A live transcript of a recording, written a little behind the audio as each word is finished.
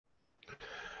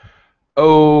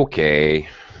Okay,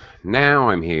 now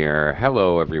I'm here.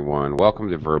 Hello, everyone. Welcome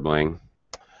to Verbling.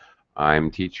 I'm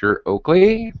Teacher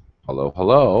Oakley. Hello,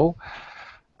 hello.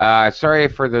 Sorry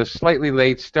for the slightly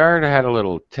late start. I had a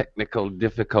little technical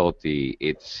difficulty.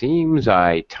 It seems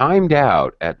I timed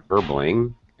out at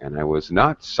Verbling, and I was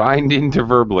not signed into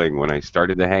Verbling when I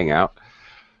started the Hangout.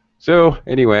 So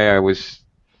anyway,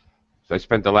 I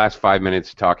spent the last 5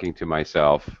 minutes talking to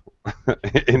myself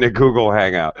in a Google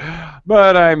Hangout,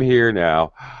 but I'm here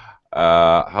now.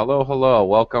 Hello, hello.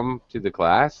 Welcome to the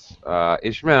class.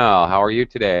 Ishmael, how are you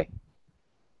today?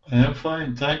 I am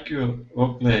fine, thank you,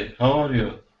 Oakley. How are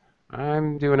you?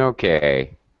 I'm doing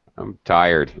okay. I'm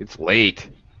tired. It's late.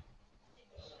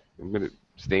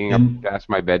 Staying up In past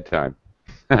my bedtime.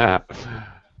 uh,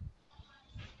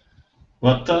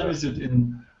 what time is it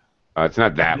in it's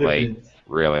not that late, Philippines?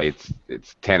 really.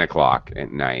 It's 10 o'clock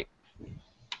at night,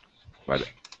 but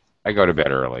I go to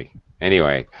bed early.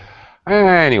 Anyway,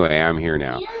 I'm here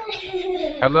now.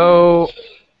 Hello.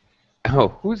 Oh,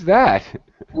 who's that?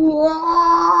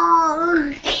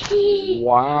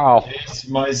 Wow. It's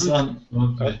my son,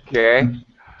 Oakley. Okay.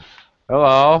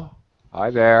 Hello. Hi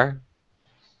there.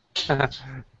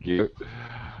 Cute.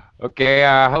 Okay,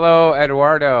 hello,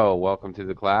 Eduardo. Welcome to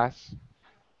the class.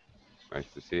 Nice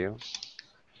to see you.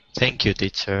 Thank you,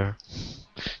 teacher.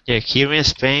 Yeah, here in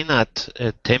Spain at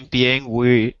 10 p.m.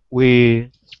 we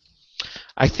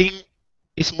I think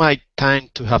it's my time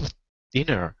to have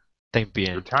dinner. 10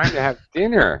 Your p.m. time to have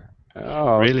dinner.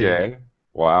 Oh, Really? okay.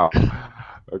 Wow.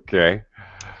 Okay.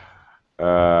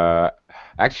 Uh,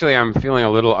 Actually, I'm feeling a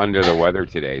little under the weather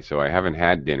today, so I haven't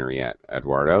had dinner yet,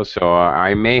 Eduardo. So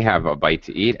I may have a bite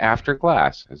to eat after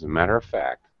class. As a matter of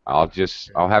fact, I'll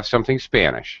have something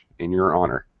Spanish in your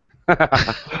honor.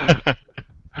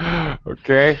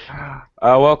 Okay.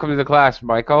 Welcome to the class,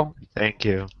 Michael. Thank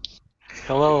you.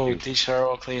 Hello, teacher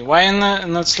Oakley. Why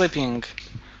not sleeping?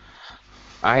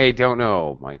 I don't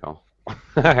know, Michael.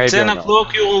 I 10 don't know.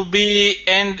 o'clock you will be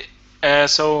end.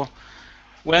 So I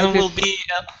when will just be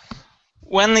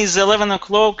when is 11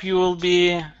 o'clock you will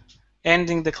be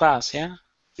ending the class? Yeah.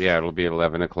 Yeah, it'll be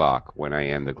 11 o'clock when I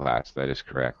end the class. That is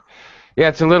correct. Yeah,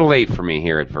 it's a little late for me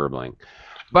here at Verbling.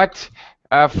 But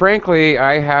frankly,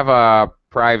 I have a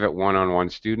private one-on-one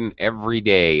student every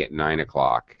day at 9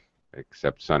 o'clock,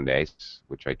 except Sundays,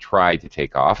 which I try to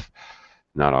take off.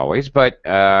 Not always, but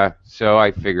so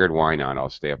I figured why not? I'll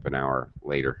stay up an hour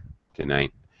later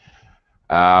tonight.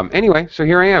 Anyway, so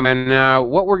here I am. And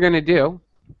what we're going to do,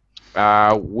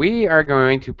 we are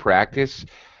going to practice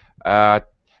uh,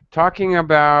 talking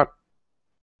about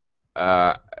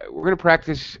uh, we're going to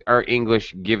practice our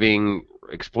English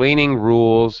explaining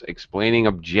rules, explaining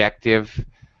objective,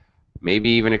 maybe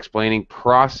even explaining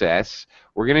process.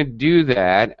 We're going to do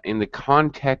that in the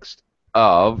context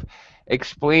of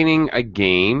explaining a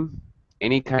game,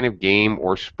 any kind of game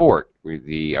or sport.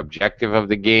 The objective of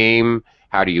the game,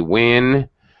 how do you win,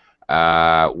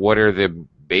 what are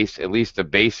at least the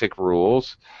basic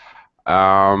rules,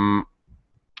 um,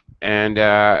 and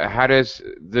how does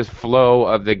the flow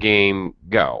of the game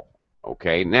go?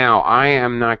 Okay, now I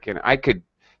am not gonna. I could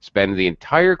spend the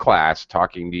entire class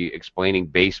talking to you, explaining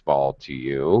baseball to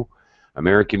you,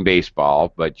 American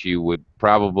baseball, but you would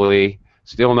probably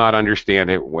still not understand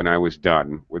it when I was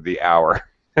done with the hour.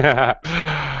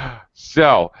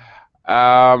 So,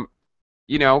 um,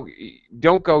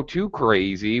 don't go too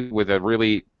crazy with a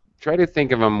really. Try to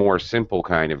think of a more simple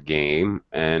kind of game,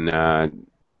 and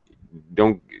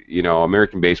don't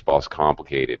American baseball is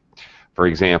complicated. For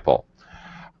example,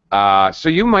 so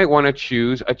you might want to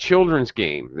choose a children's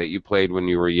game that you played when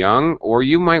you were young, or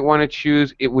you might want to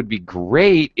choose. It would be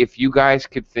great if you guys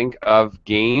could think of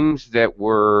games that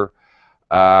were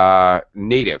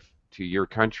native to your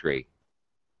country.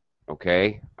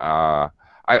 Okay. I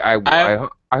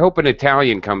I hope an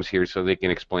Italian comes here so they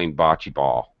can explain bocce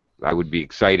ball. I would be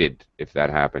excited if that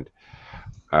happened.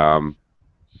 Um,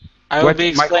 I will what,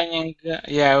 be Michael? explaining.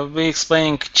 Yeah, I will be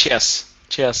explaining chess.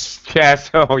 Chess. Chess.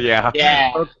 Oh yeah.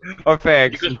 Yeah. Oh, oh,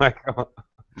 thanks, Because Michael.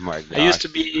 My I used gosh. to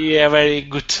be a very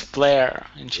good player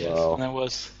in chess when Well, I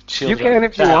was you children can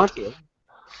if you child. want to,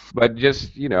 but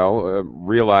just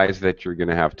realize that you're going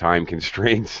to have time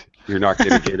constraints. You're not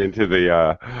going to get into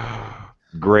the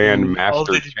grand All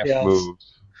master the chess details.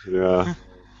 moves. Yeah.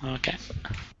 Okay.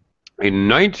 In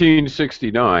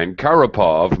 1969,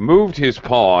 Karapov moved his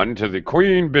pawn to the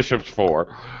queen bishop's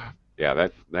four. Yeah,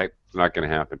 that's not going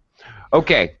to happen.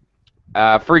 Okay.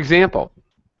 For example,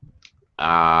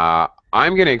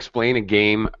 I'm going to explain a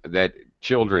game that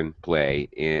children play.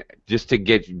 Just to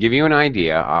give you an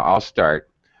idea, I'll start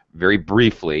very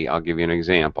briefly. I'll give you an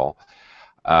example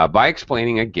by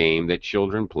explaining a game that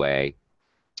children play.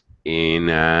 in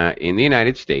the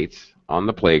United States on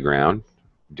the playground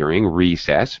during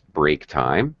recess break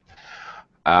time.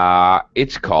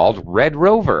 It's called Red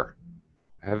Rover.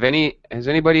 Has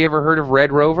anybody ever heard of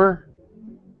Red Rover?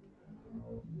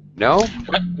 No?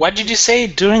 What did you say?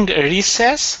 During a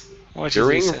recess? What is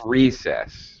During recess?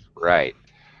 recess, right.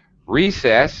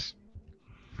 Recess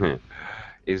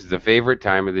is the favorite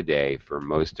time of the day for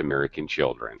most American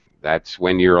children. That's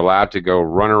when you're allowed to go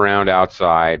run around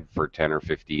outside for 10 or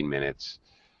 15 minutes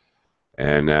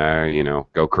and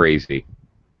go crazy.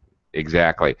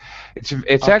 Exactly.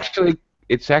 Okay.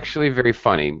 It's actually very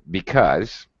funny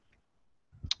because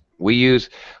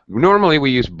normally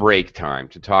we use break time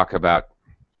to talk about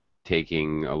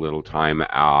taking a little time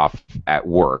off at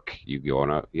work. You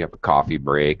have a coffee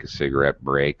break, a cigarette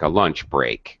break, a lunch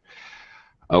break.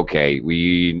 Okay,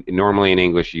 we normally in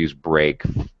English use break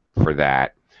for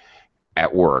that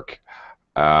at work.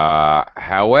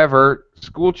 However,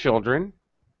 school children,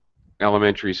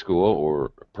 elementary school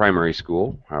or primary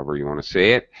school, however you want to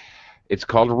say it, it's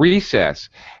called recess.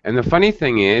 And the funny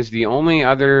thing is, the only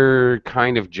other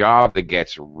kind of job that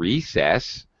gets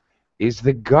recess is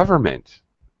the government.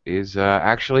 Is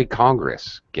actually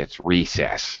Congress gets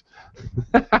recess,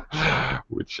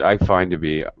 which I find to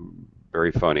be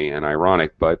very funny and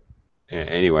ironic. But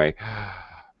anyway,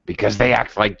 because they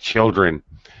act like children.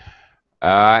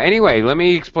 Anyway, let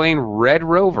me explain Red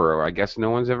Rover. I guess no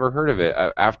one's ever heard of it.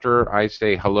 After I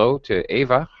say hello to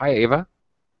Ava. Hi, Ava.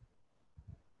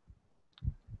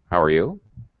 How are you?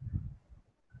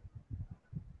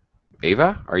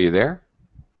 Ava, are you there?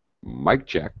 Mic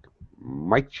check.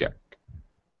 Mic check.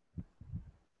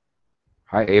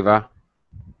 Hi, Ava.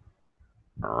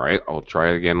 All right, I'll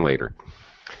try it again later.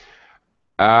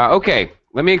 Okay,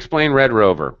 let me explain Red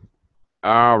Rover.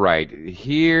 All right,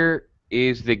 here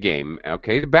is the game.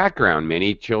 Okay, the background.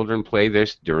 Many children play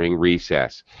this during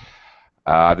recess.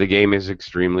 The game is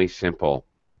extremely simple.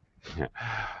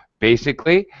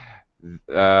 Basically,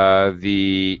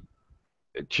 the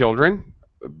children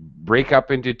break up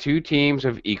into two teams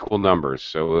of equal numbers.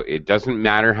 So it doesn't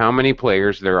matter how many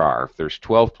players there are. If there's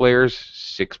 12 players,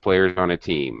 6 players on a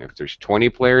team. If there's 20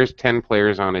 players, 10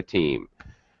 players on a team.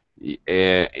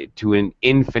 To an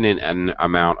infinite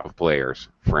amount of players,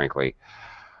 frankly.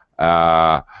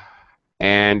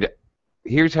 And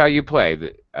here's how you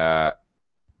play.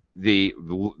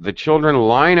 The children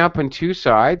line up on two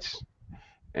sides,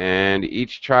 and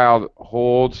each child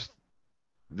holds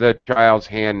the child's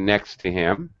hand next to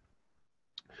him.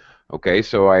 Okay,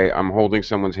 so I'm holding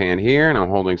someone's hand here, and I'm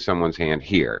holding someone's hand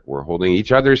here. We're holding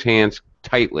each other's hands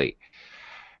tightly.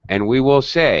 And we will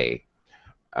say,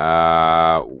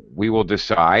 we will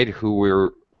decide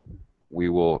we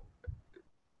will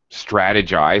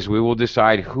strategize. We will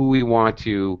decide who we want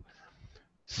to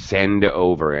send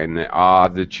over. And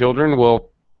the children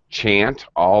will chant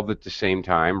all at the same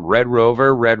time, Red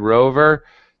Rover,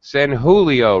 send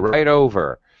Julio right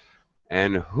over.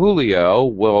 And Julio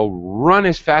will run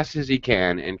as fast as he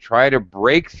can and try to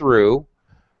break through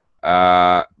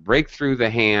the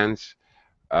hands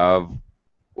of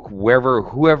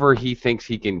whoever he thinks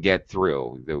he can get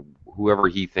through, whoever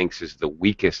he thinks is the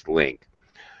weakest link.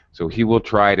 So he will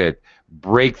try to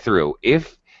break through.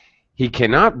 If he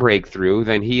cannot break through,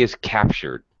 then he is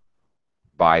captured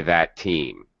by that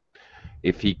team.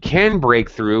 If he can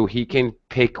break through, he can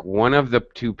pick one of the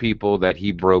two people that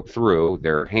he broke through,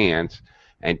 their hands,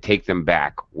 and take them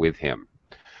back with him.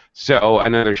 So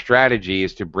another strategy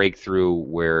is to break through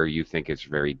where you think it's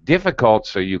very difficult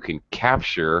so you can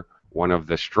capture one of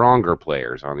the stronger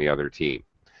players on the other team.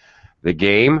 The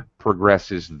game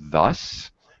progresses thus,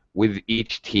 with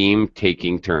each team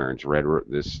taking turns.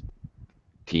 The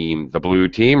blue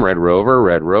team, Red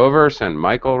Rover, send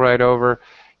Michael right over.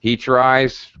 He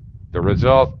tries the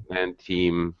result, and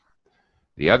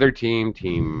the other team,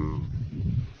 Team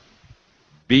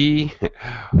B,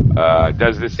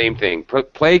 does the same thing.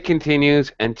 Play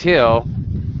continues until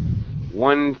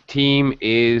one team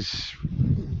is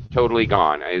totally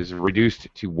gone, is reduced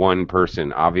to one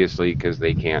person, obviously, because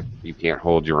you can't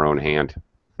hold your own hand.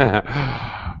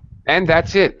 And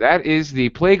that's it. That is the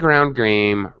playground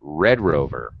game Red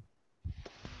Rover.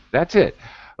 That's it.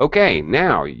 Okay,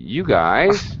 now you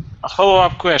guys. A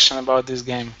follow-up question about this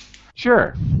game.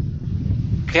 Sure.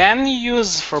 Can you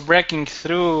use for breaking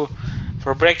through?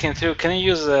 Can you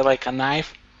use like a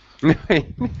knife?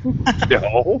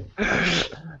 No,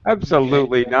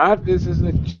 absolutely not. This is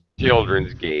a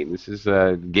children's game. This is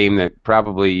a game that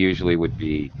probably usually would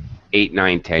be 8,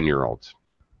 9, 10-year-olds,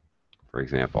 for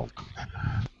example.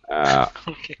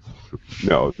 Okay.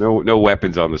 No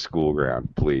weapons on the school ground,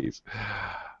 please.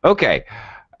 Okay,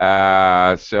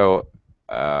 so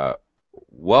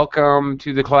welcome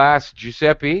to the class,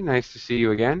 Giuseppe. Nice to see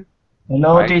you again.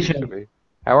 Hello, Hi, teacher. Giuseppe.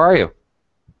 How are you?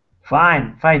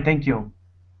 Fine, fine, thank you.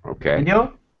 Okay. And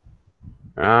you?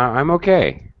 I'm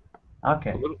okay.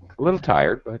 Okay. A little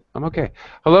tired, but I'm okay.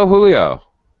 Hello, Julio.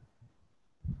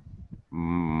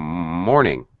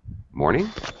 Morning. Morning?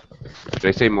 Did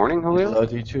I say morning, Julio? Hello,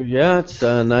 teacher. Yeah, it's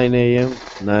 9 a.m.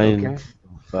 9, Okay.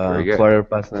 Very good. quarter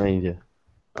past 9, yeah.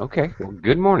 Okay. Well,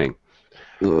 good morning.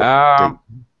 Thank-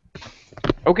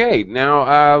 Okay,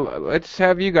 now let's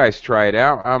have you guys try it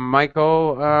out.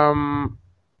 Michael,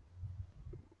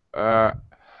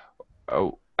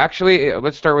 oh, actually,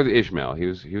 let's start with Ishmael. He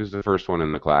was the first one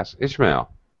in the class. Ishmael,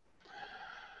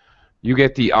 you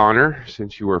get the honor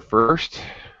since you were first.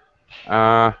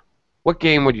 What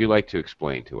game would you like to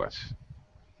explain to us?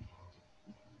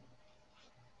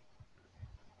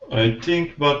 I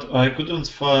think, but I couldn't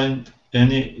find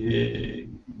any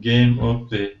game of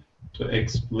the to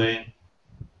explain.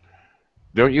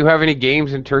 Don't you have any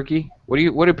games in Turkey?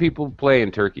 What do people play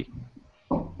in Turkey?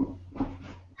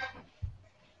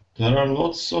 There are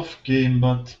lots of game,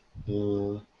 but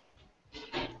You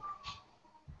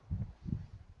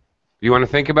want to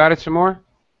think about it some more?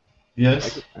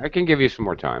 yes. I can give you some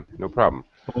more time. No problem.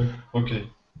 Oh, okay.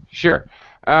 Sure.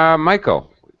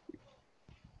 Michael.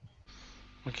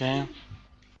 Okay.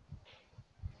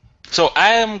 So I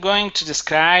am going to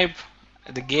describe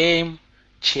the game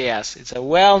chess. It's a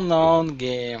well-known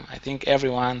game. I think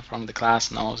everyone from the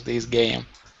class knows this game.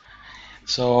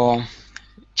 So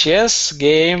chess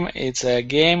game, it's a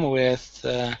game with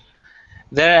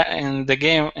in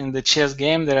the chess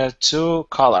game there are two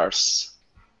colors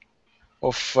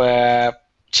of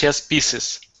chess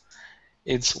pieces.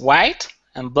 It's white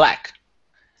and black.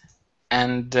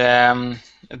 And the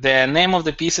name of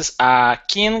the pieces are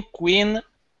king, queen,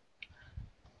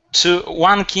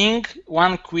 one king,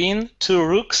 one queen, two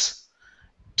rooks,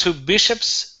 two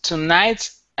bishops, two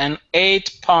knights, and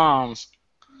 8 pawns.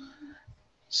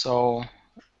 So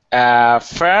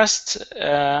first,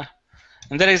 and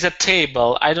there is a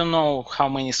table. I don't know how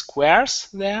many squares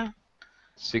there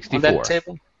 64. on that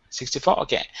table. 64.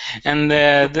 Okay, and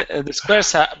the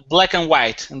squares are black and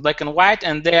white, and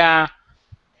they are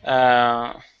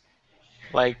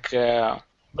like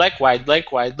black, white,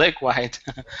 black, white, black, white.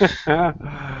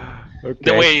 Okay.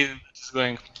 The way it's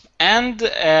going. And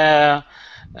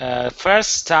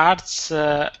first starts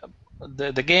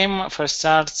the game. First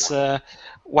starts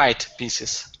white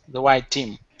pieces, the white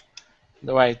team,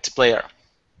 the white player,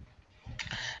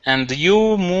 and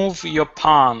you move your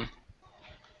pawn.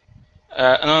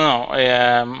 A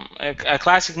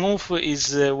classic move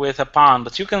is with a pawn,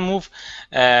 but you can move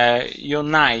your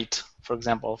knight, for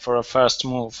example, for a first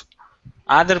move.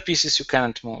 Other pieces you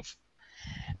cannot move.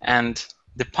 And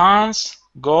the pawns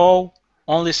go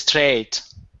only straight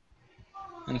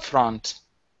in front,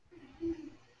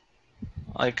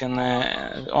 like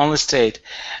only straight.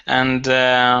 And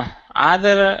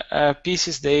other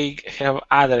pieces, they have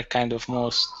other kind of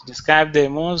moves. To describe the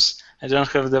moves, I don't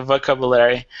have the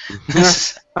vocabulary.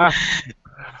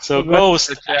 So goes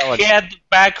ahead,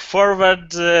 back,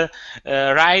 forward,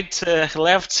 right,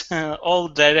 left, all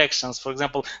directions. For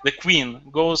example, the queen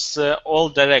goes all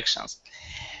directions,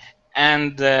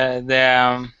 and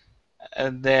the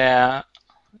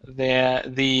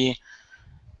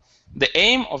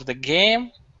aim of the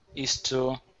game is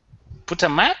to put a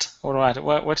mat, or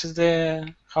what is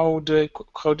the how do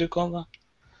you call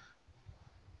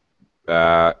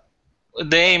that?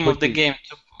 The aim of the game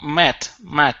to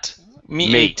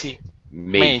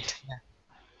mate.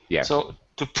 Yeah. So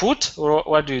to put, or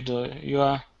what do? You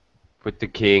are put the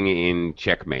king in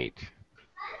checkmate.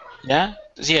 Yeah.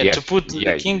 Yes. To put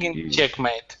the king in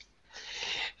checkmate.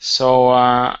 So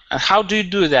how do you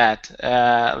do that?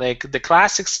 Like the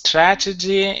classic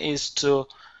strategy is to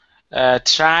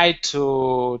try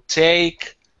to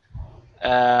take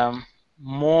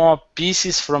more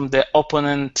pieces from the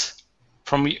opponent,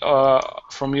 from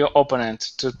your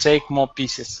opponent, to take more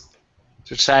pieces,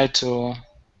 to try to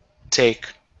take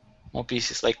more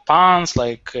pieces, like pawns,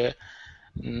 like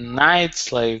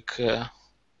knights, like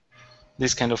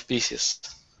these kind of pieces.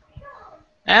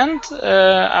 And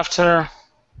after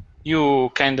you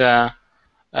kind of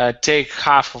take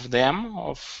half of them,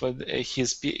 of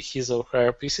his or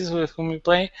her pieces with whom you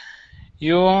play,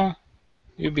 you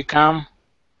become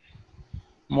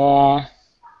more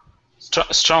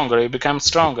stronger. You become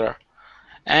stronger,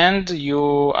 and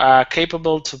you are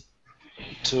capable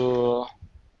to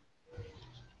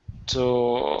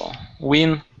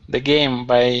win the game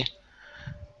by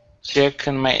check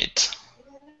and mate.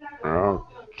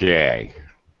 Okay.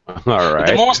 All The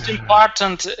right.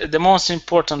 most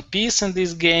important piece in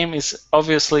this game is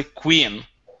obviously queen.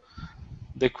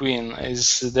 The queen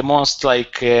is the most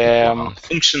like functional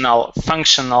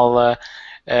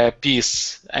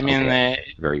piece. I mean,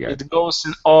 Very good. it goes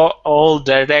in all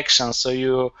directions, so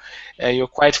you're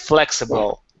quite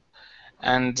flexible.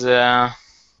 And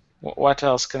what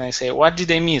else can I say? What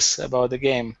did I miss about the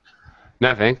game?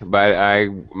 Nothing, but I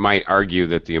might argue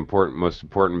that the most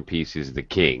important piece is the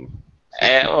king.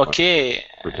 Okay,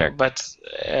 Protect. but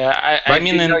I But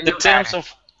mean you know, in the you terms added.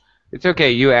 of It's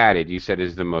okay. You added. You said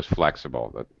is the most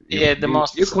flexible. But yeah, the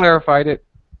most you clarified it.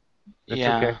 That's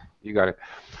yeah. okay. You got it.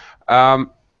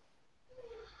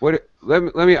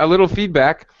 Let me a little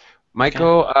feedback.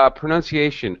 Michael,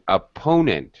 pronunciation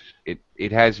opponent.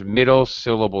 It has middle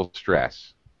syllable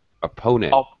stress.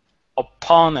 Opponent.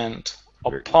 Opponent.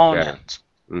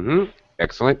 Mm-hmm.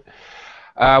 Excellent.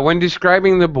 When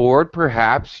describing the board,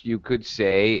 perhaps you could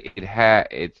say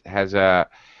it has a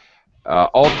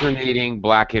alternating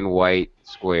black and white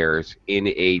squares in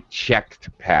a checked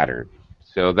pattern.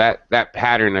 So that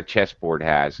pattern a chessboard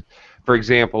has. For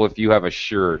example, if you have a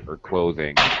shirt or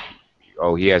clothing,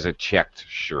 oh, he has a checked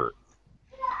shirt.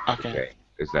 Okay.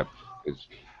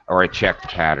 Or a checked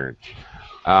pattern.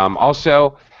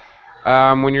 Also,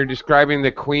 when you're describing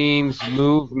the queen's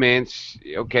movements,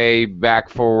 okay, back,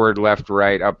 forward, left,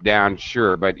 right, up, down,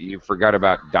 sure, but you forgot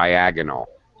about diagonal.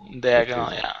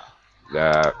 Diagonal, yeah.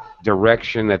 The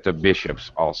direction that the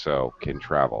bishops also can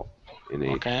travel in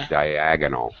a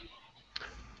diagonal.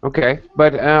 Okay,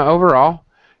 but overall,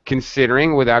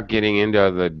 considering without getting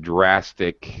into the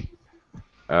drastic,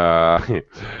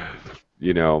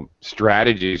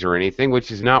 strategies or anything,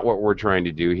 which is not what we're trying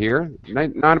to do here,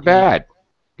 not bad.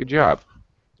 Good job.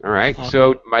 All right,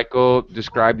 so Michael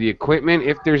described the equipment.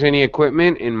 If there's any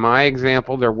equipment, in my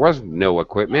example, there was no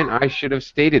equipment. I should have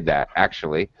stated that,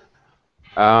 actually.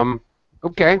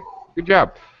 Okay, good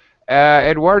job.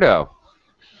 Eduardo,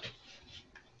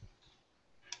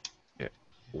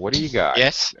 what do you got?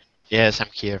 Yes, I'm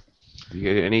here.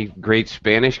 You got any great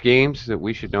Spanish games that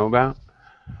we should know about?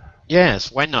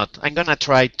 Yes, why not? I'm gonna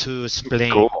try to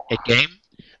explain a game,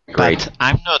 Great. but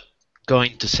I'm not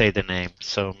going to say the name,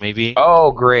 so maybe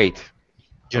Oh, great.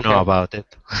 you know about it.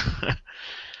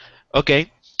 Okay.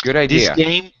 Good idea. This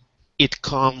game, it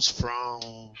comes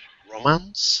from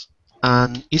Romance,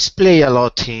 and it's played a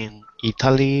lot in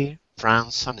Italy,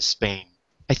 France, and Spain.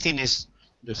 I think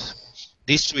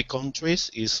these three countries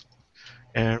is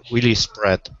really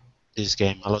spread this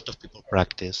game. A lot of people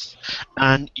practice,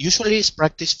 and usually it's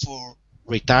practiced for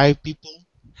retired people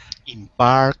in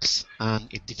parks and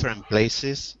in different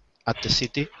places at the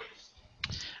city.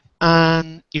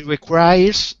 And it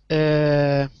requires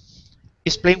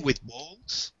it's playing with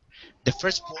balls. The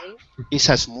first ball is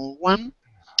a small one,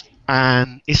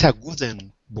 and it's a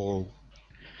wooden ball.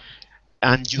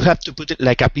 And you have to put it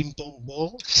like a ping pong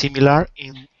ball, similar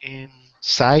in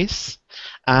size,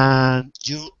 and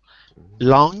you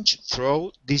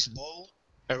throw this ball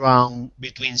around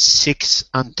between 6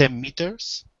 and 10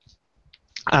 meters,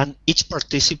 and each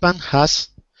participant has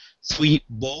 3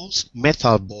 balls,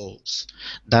 metal balls,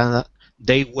 that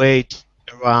they weigh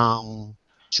around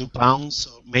 2 pounds,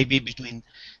 or maybe between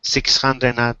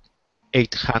 600 and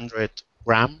 800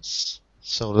 grams,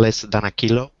 so less than a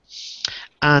kilo.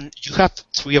 And you have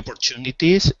 3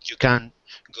 opportunities. You can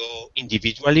go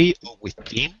individually or with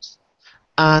teams,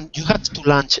 and you have to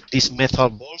launch these metal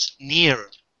balls near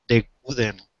the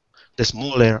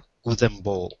smaller wooden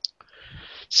ball.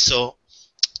 So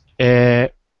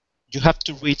you have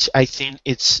to reach, I think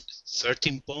it's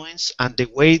 13 points, and the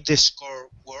way the score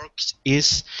works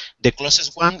is the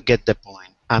closest one get the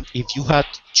point. And if you had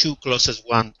 2 closest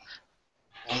one,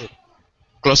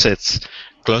 closest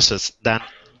than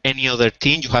any other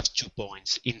team, you have 2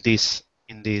 points in this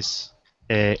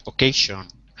occasion.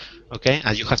 Okay,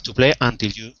 and you have to play until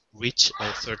you reach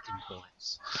 13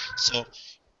 points. So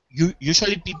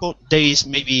usually people, there is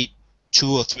maybe 2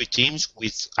 or 3 teams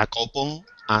with a couple,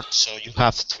 and so you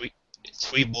have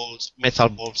three balls, metal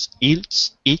balls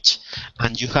each,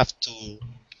 and you have to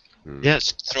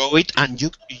throw it, and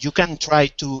you can try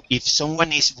to, if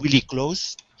someone is really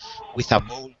close with a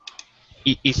ball,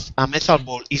 if a metal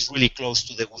ball is really close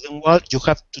to the wooden wall, you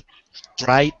have to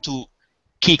try to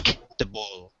kick the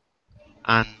ball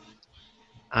and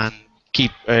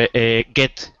keep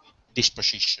get this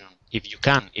position if you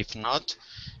can. If not,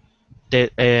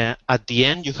 at the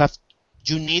end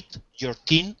your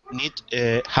team need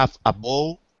have a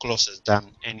ball closer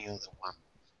than any other one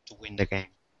to win the game.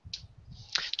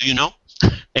 Do you know?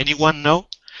 Anyone know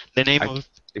the name of?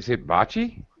 Is it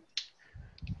bocce?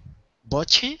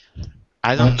 Bocce?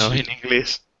 I don't know in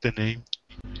English. the name.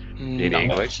 In No.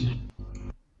 English?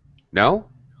 No?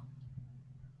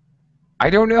 I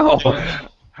don't know.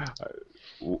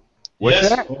 What's yes,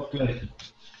 that? okay.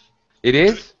 It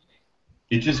is?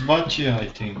 It is Bachi, I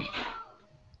think.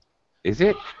 Is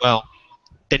it? Well,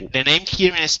 the name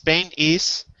here in Spain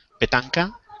is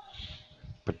petanca,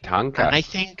 Petanca. and I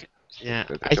think, yeah,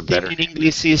 That's I a think better in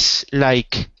English is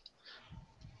like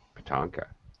Petanca.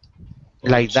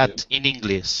 that in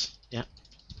English. Yeah.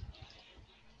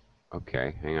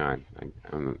 Okay, hang on.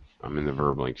 I'm in the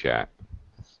verbally chat.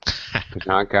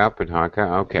 Petanca.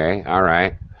 Okay, all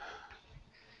right.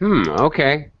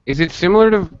 Okay. Is it similar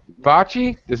to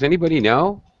bocce? Does anybody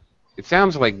know? It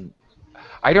sounds like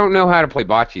I don't know how to play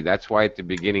bocce. That's why at the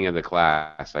beginning of the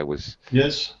class I was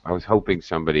Yes. hoping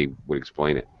somebody would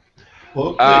explain it.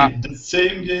 Okay, the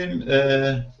same game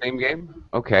Same game?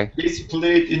 Okay. is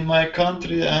played in my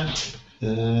country, and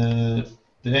the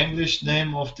English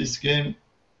name of this game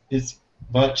is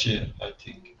Bachi, I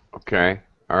think. Okay.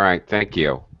 All right. Thank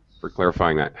you for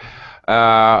clarifying that.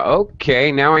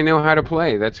 Okay. Now I know how to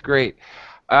play. That's great.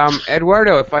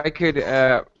 Eduardo, if I could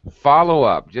follow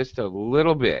up just a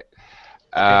little bit.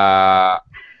 Let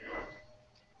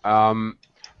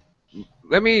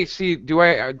me see.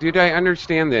 Did I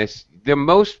understand this? The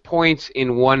most points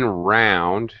in one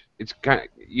round. It's kind of,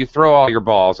 you throw all your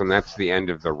balls, and that's the end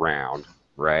of the round,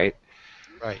 right?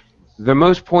 Right. The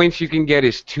most points you can get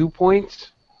is 2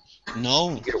 points.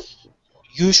 No.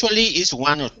 Usually it's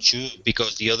 1 or 2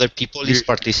 because the other people is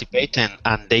participating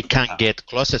and they can get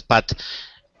closest. But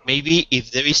maybe if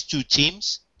there is 2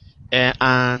 teams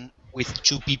and with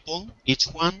 2 people each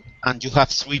one, and you have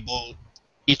 3 balls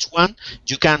each one,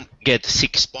 you can get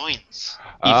 6 points.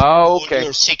 If all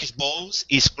your 6 balls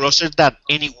is closer than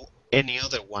any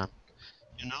other one,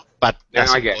 you know. But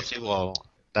that's impossible.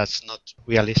 That's not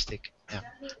realistic. Yeah.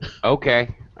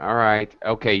 Okay. All right.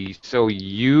 Okay. So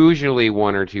usually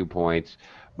 1 or 2 points,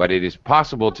 but it is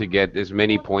possible to get as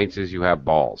many points as you have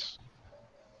balls.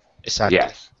 Exactly.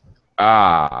 Yes.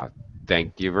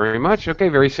 Thank you very much. Okay,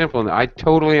 very simple. I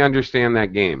totally understand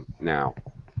that game now.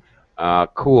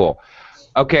 Cool.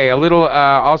 Okay, a little.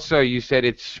 Also, you said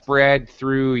it's spread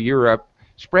through Europe.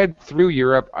 Spread through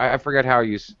Europe. I forgot how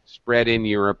you spread in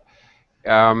Europe.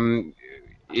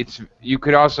 You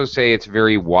could also say it's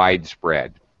very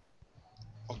widespread.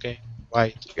 Okay.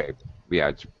 Wide. Okay. Yeah,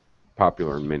 it's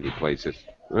popular in many places.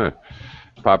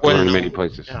 Popular in many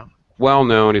places. Yeah. Well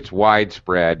known. It's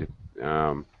widespread.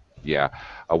 Yeah,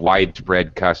 a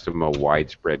widespread custom, a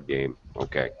widespread game.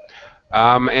 Okay.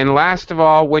 And last of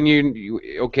all, when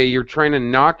you're trying to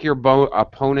knock your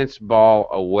opponent's ball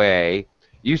away.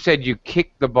 You said you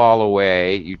kick the ball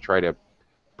away. You try to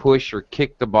push or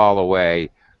kick the ball away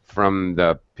from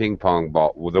the ping pong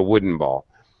ball, with a wooden ball.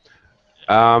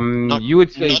 You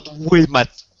would say not with my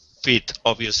feet,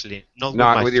 obviously.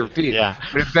 Not with your feet. Yeah.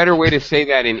 But a better way to say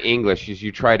that in English is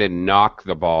you try to knock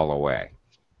the ball away.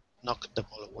 Knock the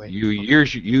ball away. You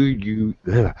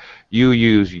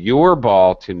use your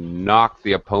ball to knock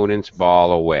the opponent's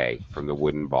ball away from the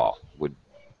wooden ball.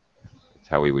 That's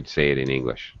how we would say it in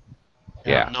English.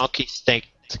 Yeah. Knock is take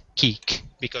kick,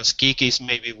 because kick is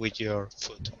maybe with your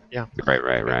foot. Yeah.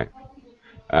 Right.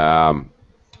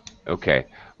 Okay.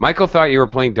 Michael thought you were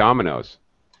playing dominoes.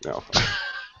 No.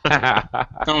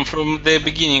 From the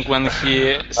beginning, when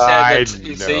he said that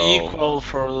it's equal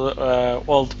for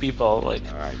old people, like.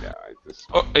 I know.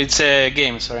 Oh, it's a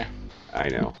game. Sorry. I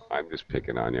know. I'm just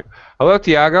picking on you. Hello,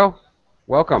 Tiago.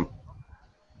 Welcome.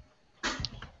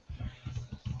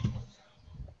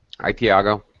 Hi,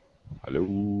 Tiago.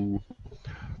 Hello.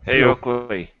 Hey,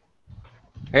 Oakley.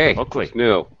 Hey, Oakley. What's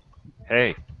new?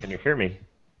 Hey, can you hear me?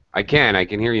 I can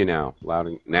hear you now.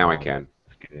 Now I can.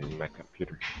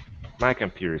 My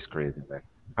computer is crazy, man.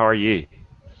 How are you?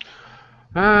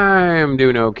 I'm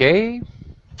doing okay.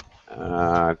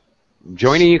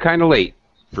 Joining you kind of late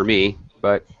for me,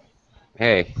 but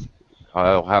hey,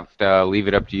 I'll have to leave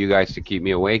it up to you guys to keep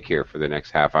me awake here for the next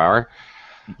half hour.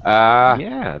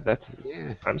 Yeah.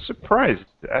 I'm surprised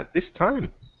at this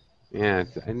time. Yeah,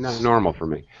 it's not normal for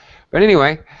me. But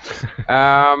anyway,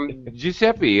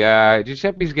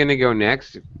 Giuseppe's going to go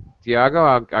next. Tiago,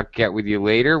 I'll get with you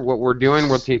later. What we're doing,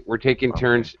 we're taking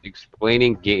turns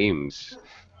explaining games.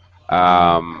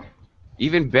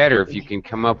 Even better if you can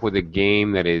come up with a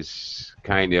game that is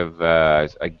kind of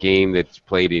a game that's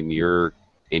played in your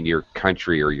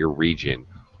country or your region.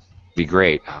 Be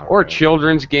great. Or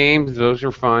children's games; those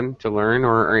are fun to learn,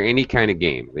 or any kind of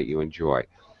game that you enjoy.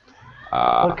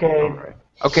 Okay.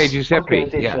 Okay, Giuseppe. Okay,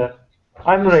 teacher. Yeah.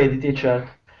 I'm ready, teacher.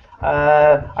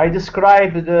 I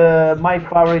described my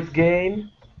favorite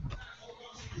game.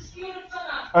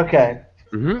 Okay.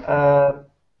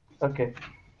 Okay.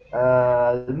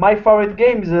 My favorite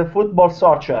game is football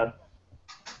soccer.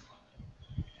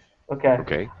 Okay.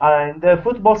 Okay. And the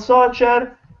football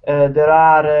soccer, there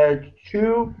are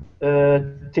two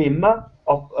team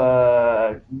of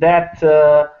that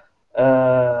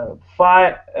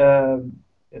fight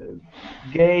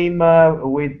game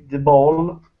with the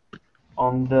ball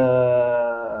on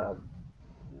the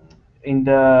in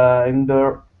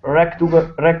the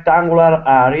rectangular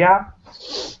area.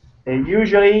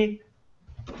 Usually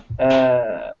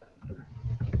uh,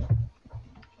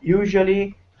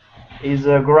 usually is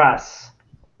grass.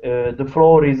 The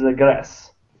floor is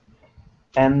grass,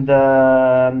 and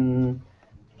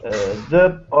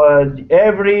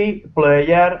every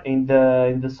player in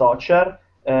the soccer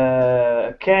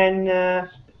can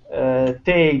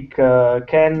take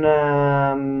can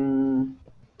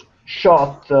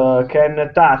shot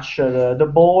can touch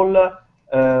the ball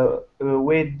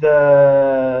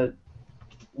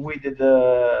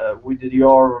with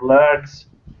your legs,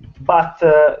 but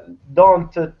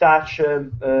don't touch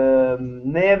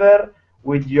never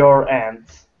with your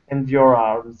hands and your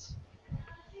arms.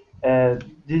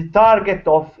 The target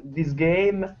of this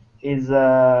game is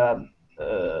uh,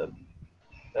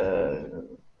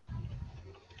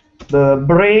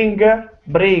 bring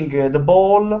the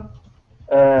ball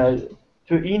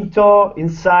to into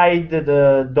inside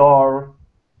the door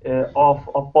of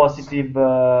positive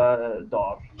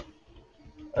door.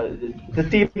 The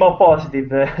team of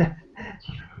positive.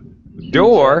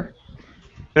 Door.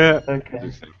 Okay.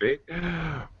 Giuseppe.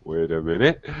 Wait a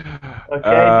minute.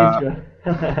 Okay,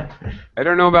 teacher. I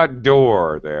don't know about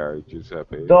door there,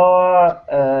 Giuseppe. Door.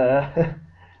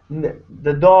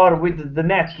 The door with the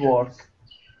network.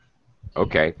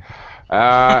 Okay.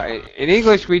 In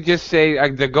English, we just say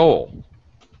the goal.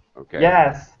 Okay.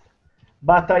 Yes,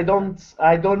 but I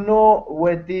don't know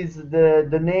what is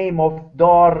the name of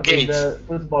door in Gates. the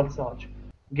football soccer.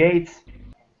 Gates.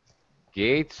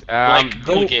 Gates. Like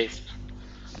Bill Gates.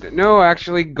 No,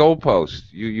 actually, goalpost.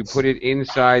 You put it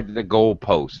inside the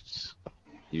goalposts.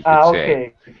 You could say.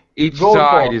 Okay. Each Goal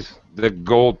side post. is the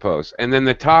goalpost, and then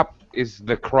the top is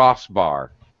the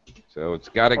crossbar. So it's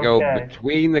got to go Okay.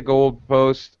 between the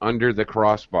goalpost, under the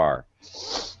crossbar,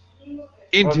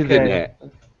 into the Okay. net.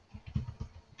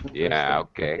 Yeah.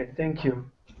 Okay. Okay. Thank you.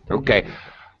 Thank Okay. you.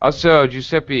 Also,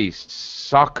 Giuseppe,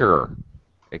 soccer.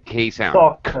 A K sound.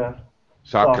 Soccer.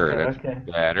 Soccer. That's Okay.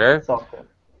 better. Soccer.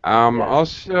 Yes.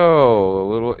 Also, a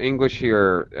little English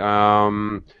here.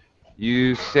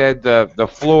 You said the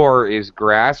floor is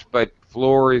grass, but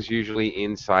floor is usually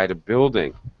inside a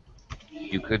building.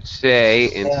 You could say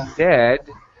instead,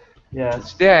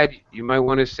 Yes. you might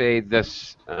want to say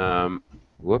this.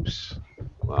 Whoops.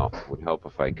 Well, it would help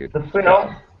if I could. The field.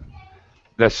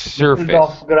 The Field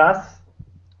surface. of grass.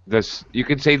 You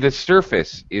could say the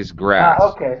surface is grass.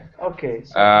 Okay. Okay.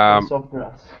 Um, Surface of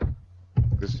grass.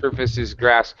 The surface is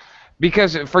grass.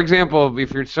 Because, for example,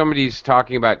 if somebody's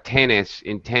talking about tennis,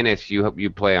 in tennis you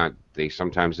play on.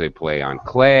 Sometimes they play on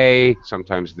clay.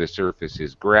 Sometimes the surface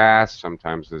is grass.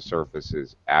 Sometimes the surface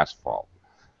is asphalt.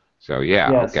 So yeah,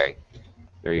 Yes. okay,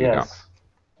 there you Yes.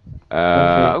 go.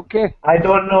 Okay. Okay. I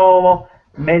don't know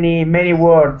many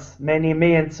words, many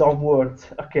millions of words.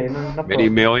 Okay, no Many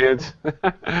problem. millions?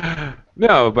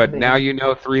 No, but now Millions. you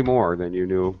know 3 more than you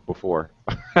knew before.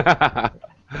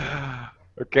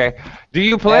 Okay. Do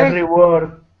you play?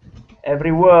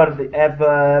 Every word have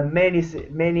many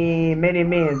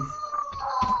means,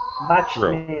 much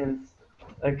True. means.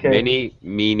 Okay, Many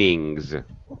meanings.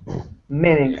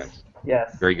 meanings. Yes.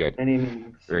 Yes. Very good. Many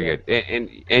meanings. Very yes. good.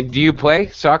 And do you play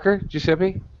soccer,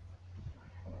 Giuseppe?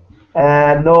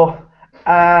 No,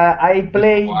 I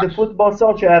play the watch? football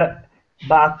soccer,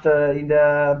 but in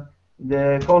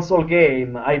the console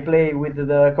game. I play with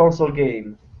the console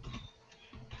game.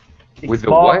 With the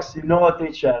Xbox, what?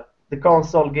 teacher. The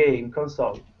console game,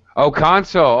 console. Oh,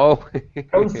 console. Oh.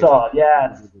 Console,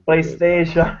 yes.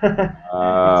 PlayStation,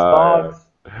 Xbox.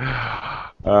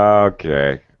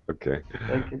 Okay. Okay.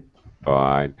 Okay.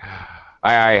 Fine.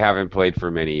 I haven't played for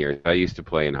many years. I used to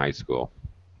play in high school.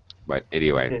 But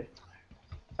anyway. Okay.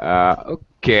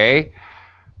 Okay.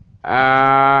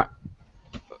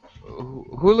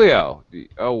 Julio.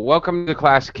 Oh, welcome to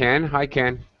class, Ken. Hi,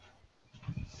 Ken.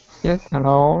 Yes,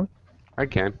 hello. Hi,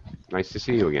 Ken. Nice to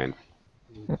see you again.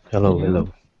 Hello, Yeah. hello.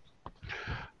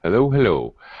 Hello,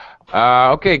 hello.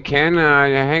 Okay, Ken,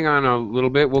 hang on a little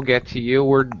bit. We'll get to you.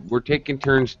 We're taking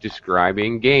turns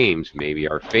describing games. Maybe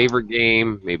our favorite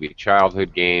game, maybe a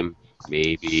childhood game,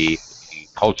 maybe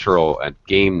a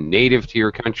game native to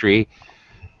your country.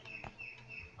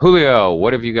 Julio,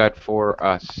 what have you got for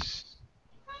us?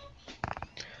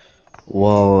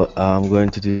 Well, I'm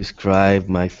going to describe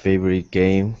my favorite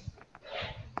game.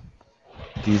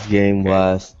 This game Okay.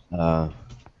 was,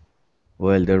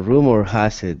 well, the rumor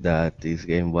has it that this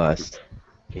game was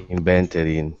invented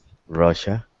in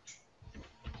Russia,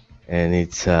 and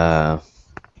it's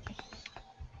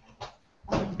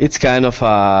kind of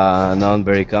a non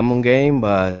very common game,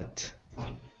 but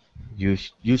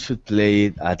you should play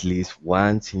it at least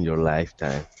once in your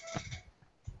lifetime.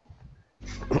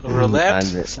 Roulette?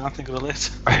 And Something roulette?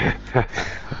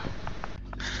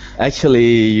 actually,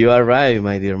 you are right,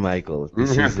 my dear Michael.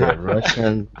 This is the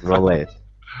Russian roulette.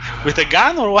 With a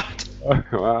gun or what?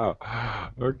 Wow.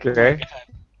 Okay.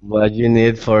 What you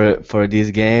need for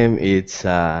this game, it's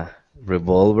a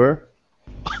revolver.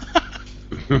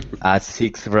 A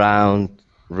 6-round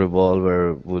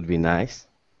revolver would be nice.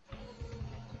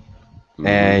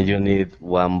 And you need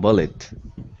one bullet.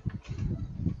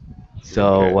 So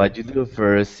Okay. what you do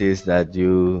first is that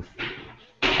you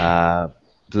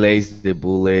place the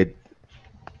bullet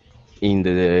in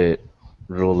the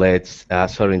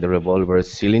in the revolver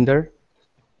cylinder,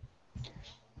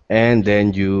 and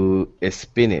then you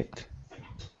spin it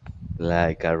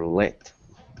like a roulette.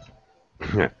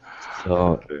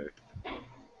 So Okay.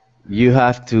 you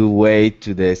have to wait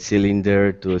to the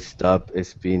cylinder to stop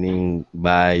spinning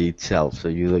by itself. So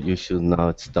you should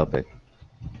not stop it.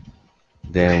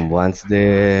 Then once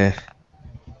the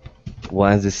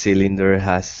cylinder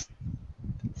has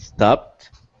stopped,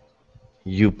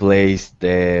 you place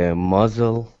the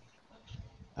muzzle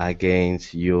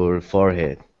against your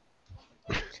forehead.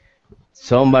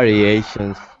 Some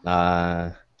variations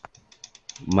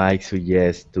might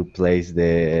suggest to place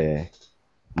the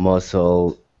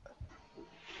muzzle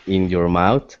in your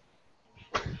mouth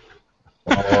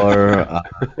or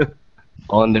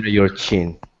under your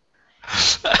chin.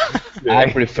 I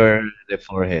prefer the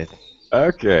forehead.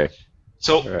 Okay.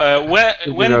 So,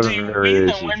 Give me when another do you win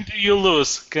and variation. when do you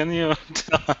lose? Can you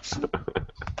tell us?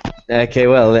 Okay,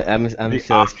 well, I'm The still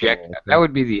object. explaining. That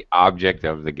would be the object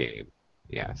of the game.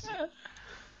 Yes.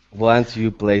 Once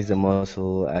you place the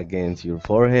muzzle against your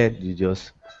forehead, you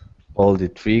just pull the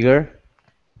trigger,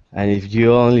 and if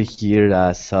you only hear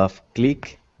a soft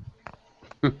click,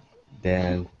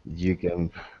 then you can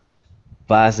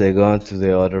pass the gun to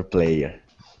the other player.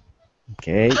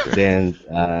 Okay, then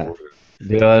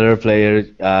the other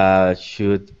player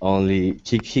should only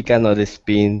he cannot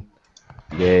spin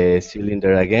the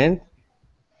cylinder again.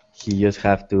 He just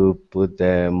have to place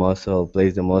the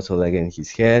muzzle against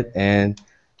his head and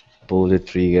pull the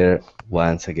trigger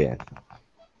once again.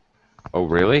 Oh,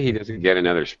 really? He doesn't get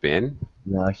another spin?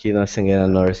 No, he doesn't get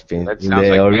another spin. That In sounds the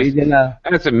like original,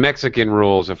 that's a Mexican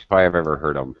rules if I have ever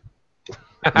heard them.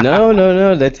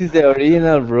 no, that is the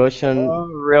original Russian Oh,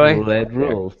 really? roulette Okay.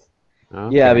 rules. Okay.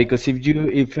 Yeah, because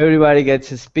if everybody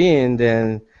gets a spin,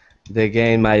 then the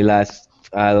game might last,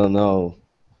 I don't know,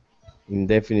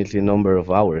 indefinitely number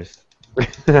of hours.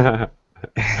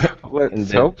 Let's And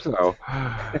then, hope so.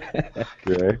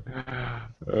 Okay.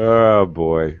 Oh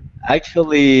boy.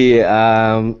 actually,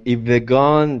 if the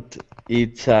gun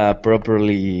it's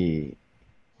properly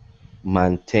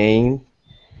maintained,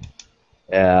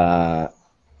 uh,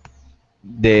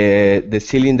 the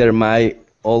cylinder might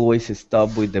always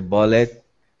stop with the bullet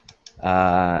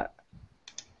uh,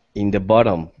 in the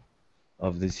bottom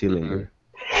of the cylinder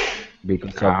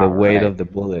because of the All weight right. of the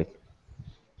bullet.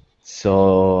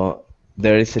 So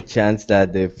there is a chance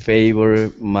that the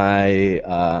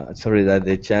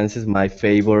chances might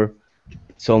favor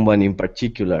someone in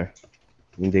particular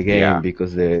in the game Yeah.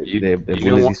 because You the you don't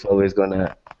bullet want is always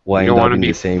gonna you wind don't want up to in be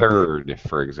the same. third,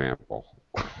 for example.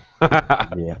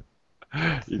 Yeah.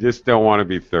 You just don't want to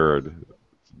be third.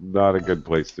 Not a good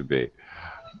place to be.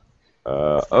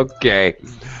 Okay.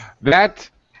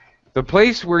 The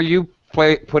place where you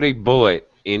put a bullet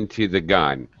into the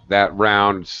gun, that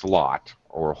round slot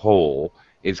or hole,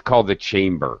 is called the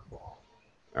chamber.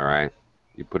 All right.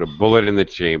 You put a bullet in the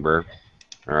chamber.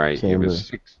 All right. You have a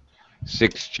Chamber.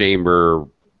 six chamber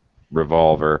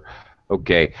revolver.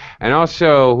 Okay. And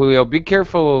also, Julio, be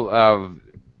careful of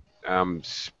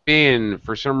spin.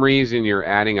 For some reason, you're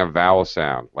adding a vowel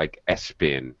sound like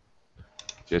spin.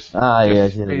 Just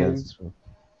Yes, spin. that's true.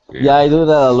 Yeah, I do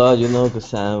that a lot, because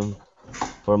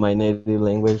for my native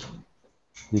language,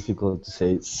 difficult to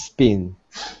say spin.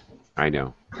 I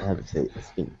know. I have to say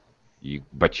spin.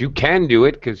 But you can do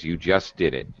it because you just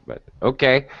did it. But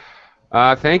okay.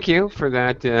 Thank you for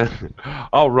that.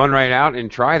 I'll run right out and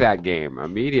try that game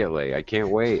immediately. I can't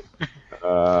wait.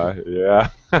 Yeah.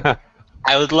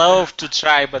 I would love to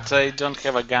try, but I don't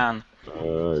have a gun.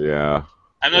 Yeah.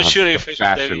 I'm We'll not have sure the if I should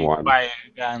fashion one. buy a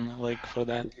gun like for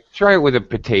that. Try it with a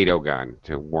potato gun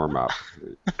to warm up.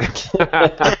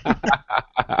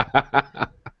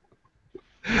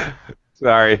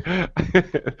 Sorry.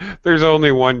 There's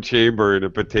only one chamber in a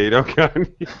potato gun.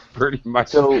 Pretty much.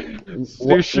 So,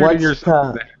 You're shooting what's yourself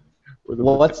in the head with a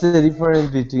what's the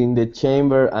difference between the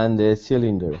chamber and the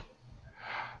cylinder?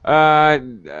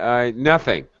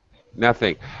 Nothing.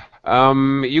 Nothing.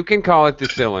 You can call it the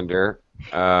cylinder,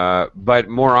 but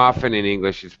more often in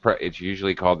English, it's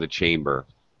usually called the chamber.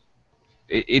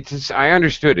 I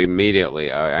understood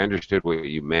immediately. I understood what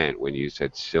you meant when you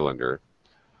said cylinder,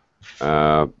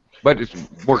 uh, but it's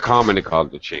more common to call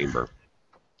it the chamber.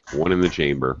 One in the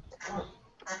chamber.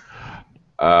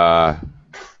 Uh,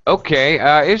 okay,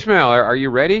 Ishmael, are you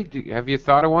ready? Have you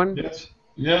thought of one? Yes.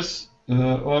 Yes.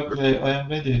 Okay, I am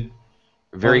ready.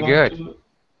 Very good.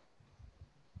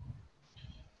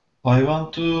 I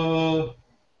want to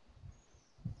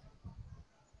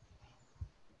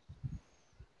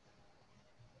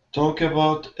talk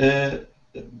about a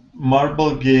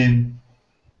marble game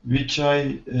which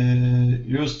I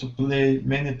used to play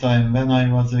many times when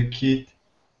I was a kid.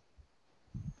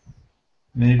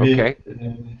 Maybe Okay.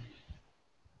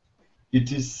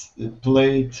 it is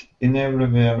played in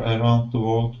everywhere around the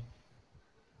world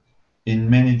in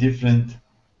many different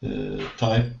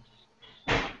type.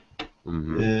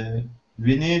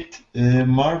 We need a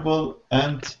marble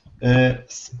and a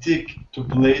stick to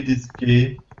play this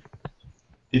game.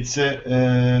 It's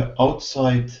a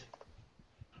outside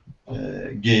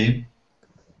game.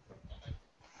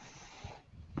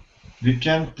 We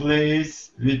can play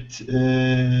with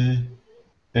a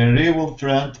real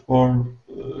friend, or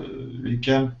we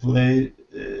can play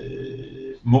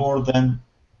more than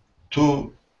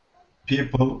 2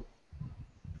 people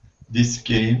this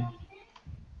game.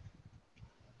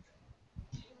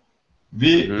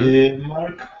 We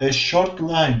mark a short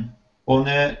line on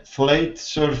a flat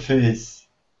surface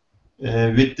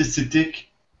with the stick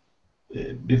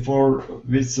before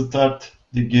we start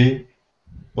the game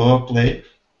or play,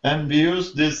 and we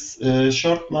use this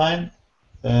short line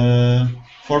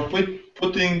for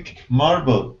putting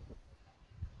marble,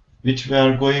 which we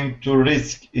are going to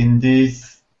risk in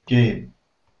this game.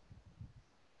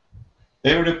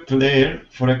 Every player,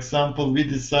 for example, we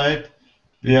decide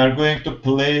we are going to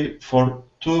play for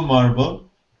 2 marble.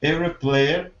 Every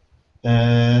player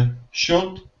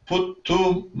should put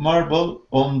 2 marble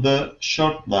on the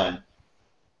short line,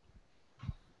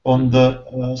 on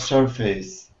the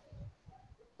surface,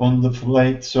 on the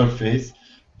flat surface,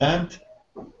 and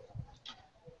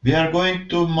we are going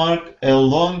to mark a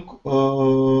long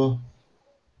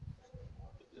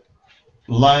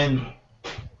line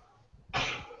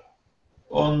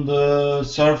on the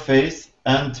surface,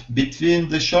 and between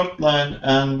the short line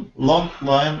and long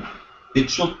line it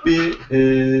should be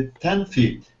 10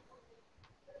 feet.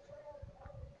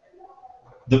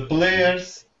 The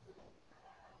players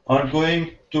are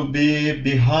going to be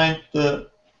behind the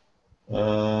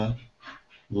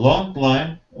long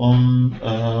line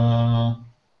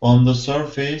on the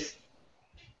surface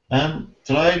and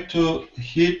try to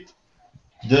hit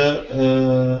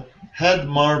the head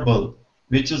marble,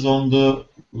 which is on the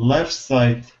left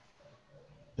side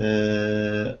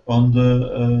on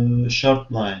the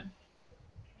short line.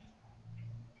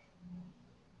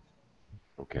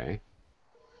 Okay.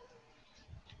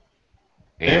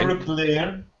 Every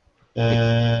player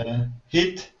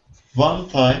hit 1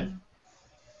 time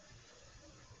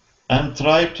and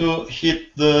try to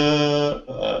hit the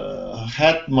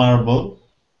head marble.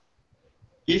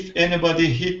 If anybody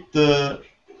hit the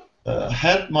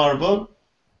head marble,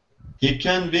 he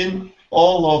can win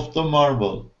all of the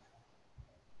marble.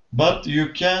 But you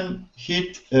can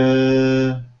hit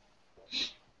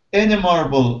any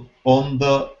marble on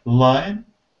the line.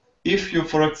 If you,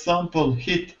 for example,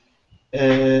 hit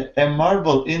a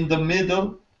marble in the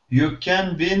middle, you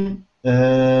can win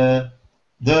the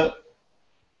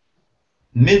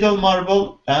middle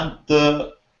marble and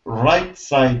the right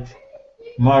side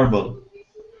marble.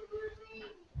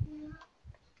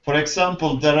 For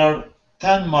example, there are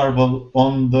 10 marble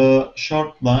on the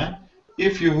short line.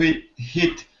 If you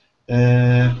hit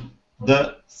the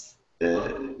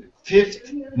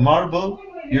 5th marble,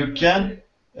 you can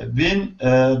win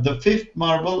the 5th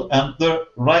marble and the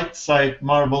right side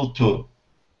marble too.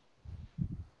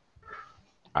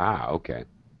 Ah, okay.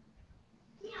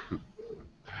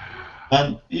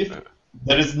 And if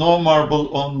there is no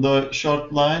marble on the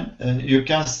short line, you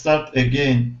can start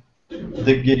again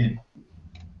the game.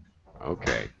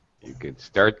 Okay, you can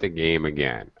start the game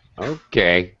again.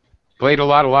 Okay. Played a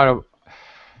lot of.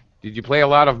 Did you play a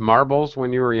lot of marbles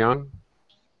when you were young?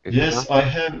 Yes,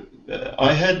 Ismail?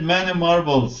 I had many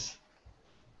marbles.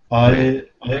 Great.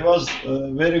 I was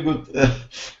very good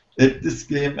at this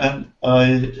game, and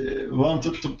I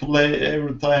wanted to play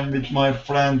every time with my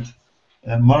friend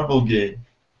a marble game.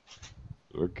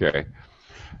 Okay.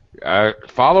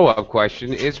 Follow-up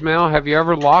question, Ismail, have you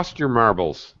ever lost your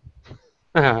marbles?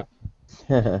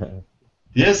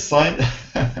 Yes, I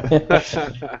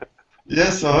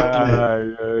yes, I play.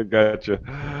 Gotcha.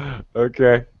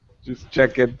 Okay, just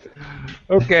checking.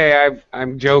 Okay,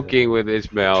 I'm joking with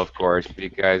Ismail, of course,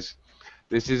 because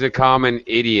this is a common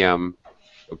idiom.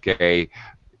 Okay,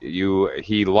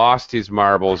 he lost his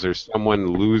marbles, or someone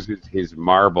loses his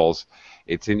marbles.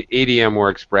 It's an idiom or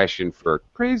expression for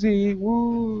crazy,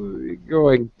 woo,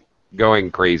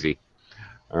 going crazy.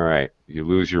 All right, you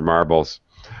lose your marbles.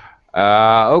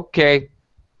 Okay.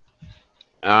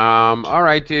 All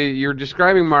right, you're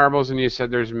describing marbles, and you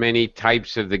said there's many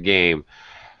types of the game.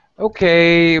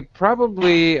 Okay,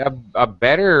 probably a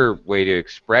better way to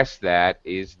express that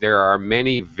is there are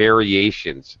many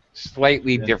variations,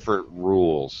 slightly Yes, different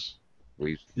rules.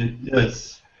 We,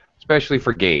 yes. especially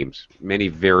for games, many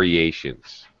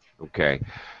variations. Okay,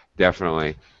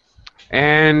 definitely.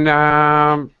 And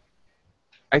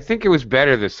I think it was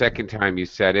better the second time you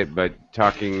said it, but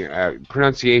talking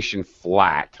pronunciation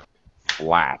flat,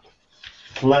 flat.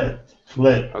 Flat,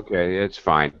 flat, Okay, it's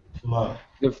fine. flat.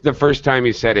 The first time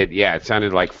you said it, yeah, it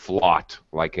sounded like flot,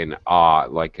 like an ah,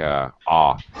 like a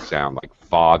ah sound, like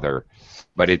father,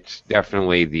 but it's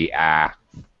definitely the ah,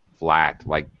 flat,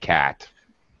 like cat,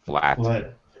 flat,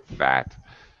 Flat. fat.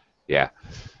 Yeah.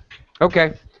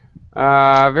 Okay.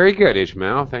 Very good,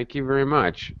 Ishmael. Thank you very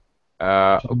much.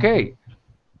 Okay,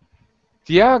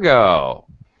 Tiago,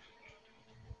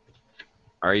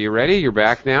 are you ready? You're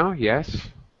back now? Yes.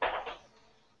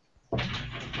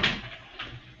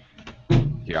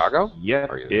 Tiago, Yep,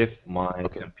 are you? if my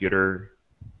Okay. computer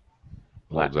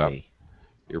Holds let up. me.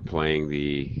 You're playing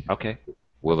the Okay.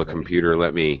 "Will the Ready. computer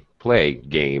let me play"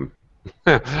 game.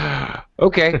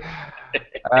 Okay.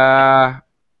 Uh,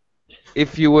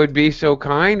 if you would be so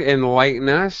kind, enlighten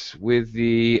us with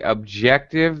the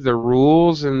objective, the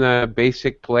rules, and the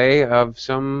basic play of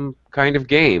some kind of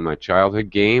game, a childhood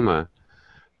game, a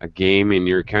game in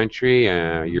your country,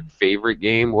 your favorite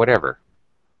game, whatever.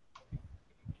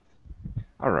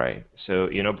 All right. So,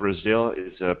 Brazil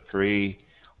is a pretty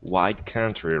wide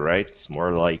country, right? It's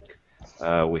more like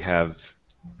we have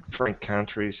different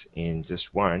countries in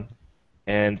just one.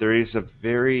 And there is a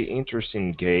very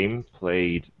interesting game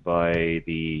played by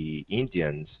the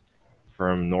Indians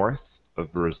from north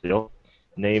of Brazil.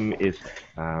 Name is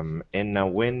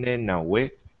Enawene Nawe,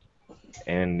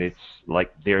 and it's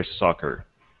like their soccer.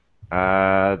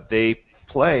 They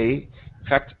play, in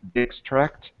fact, they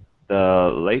extract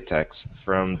the latex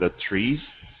from the trees,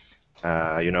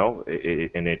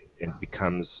 and it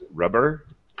becomes rubber,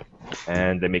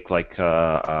 and they make like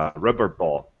a rubber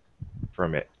ball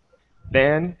from it.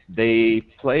 Then they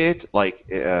play it like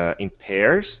in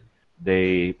pairs.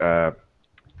 They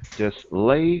just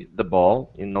lay the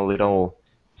ball in a little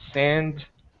sand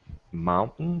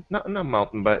mountain, not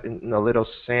mountain, but in a little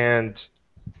sand.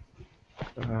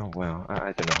 Oh well,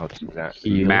 I don't know how to say that. A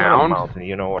Hill. little Mound? mountain,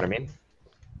 you know what I mean?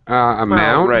 A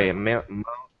Mount, mound? right?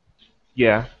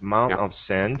 Yeah, Yeah. mound of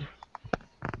sand.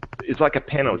 It's like a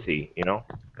penalty,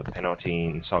 a penalty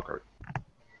in soccer.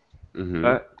 Mm-hmm.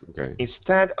 But Okay.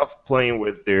 instead of playing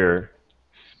with their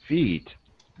feet,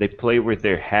 they play with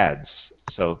their heads.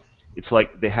 So it's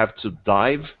like they have to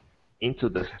dive into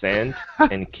the sand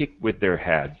and kick with their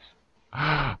heads.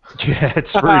 Yeah,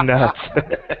 it's pretty nuts.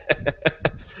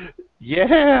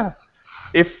 Yeah.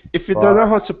 If you don't know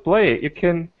how to play it, you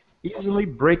can easily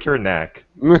break your neck.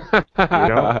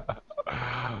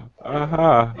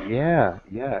 Uh-huh. Yeah.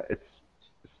 It's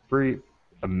pretty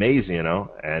amazing,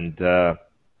 And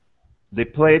they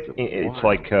play it. It's Wow.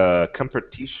 like a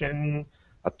competition,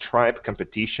 a tribe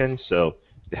competition. So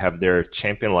they have their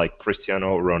champion like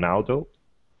Cristiano Ronaldo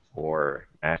or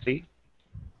Messi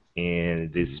in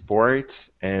this sport,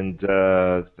 and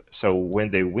so when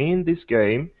they win this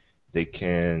game, they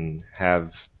can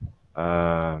have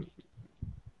uh,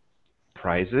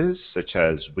 prizes such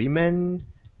as women,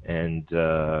 and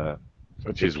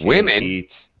Such they as can women. eat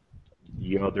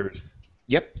the others.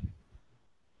 Yep,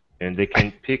 and they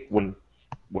can pick one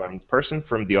person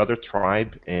from the other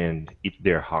tribe and eat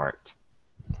their heart,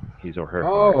 his or her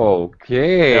heart.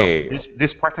 No, Okay.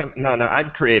 this part no,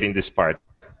 I'm creating this part.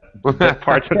 That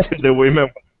part until the women.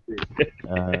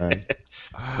 Uh,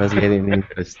 was getting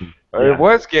interesting. It Yeah.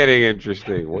 was getting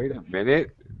interesting. Wait a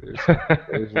minute.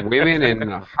 There's women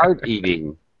and heart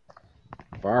eating.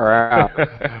 Far out.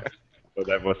 So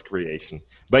that was creation.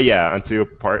 But yeah, until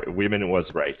women was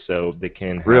right. So they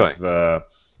can have Really?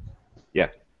 yeah,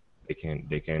 they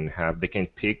can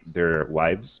pick their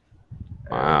wives.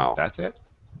 Wow. That's it.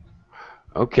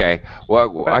 Okay.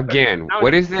 Well, But again, now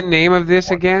what is the name of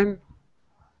this again?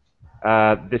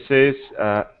 this is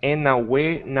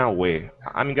Enawe Nawe.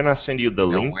 I'm gonna send you the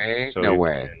No link way, so no you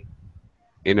way. can.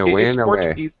 In a way, It's in a way.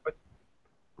 Portuguese, but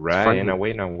right, funny.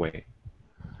 Nawe.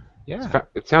 Yeah.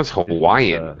 It sounds This is,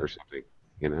 Hawaiian or something.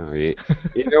 You know, in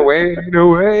a way, in a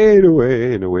way, in a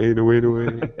way, in a way, in a way, in a way.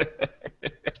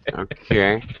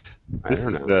 Okay. I This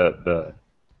don't is know.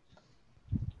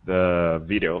 the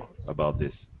video about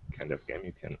this kind of game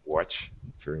you can watch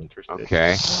if you're interested.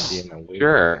 Okay. Nawe.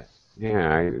 Sure.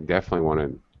 Yeah, I definitely want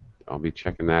to. I'll be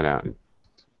checking that out.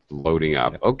 Loading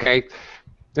up. Okay.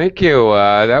 Thank you.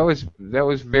 That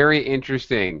was very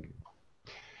interesting.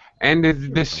 And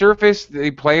the surface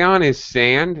they play on is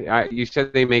sand. You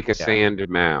said they make a sand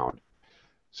mound.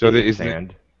 So It is is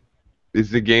sand.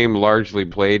 is the game largely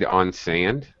played on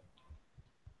sand?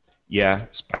 Yeah.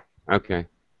 Okay,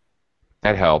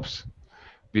 that helps.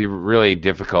 Be really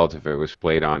difficult if it was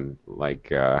played on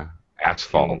like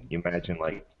asphalt. Can you imagine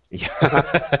like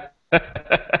yeah.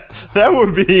 That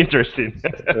would be interesting.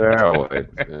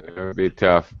 That would be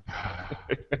tough.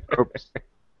 Oops.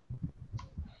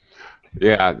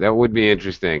 Yeah, that would be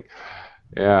interesting.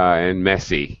 Yeah, and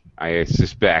messy, I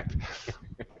suspect.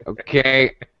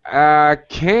 Okay,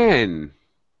 Ken,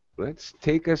 let's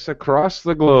take us across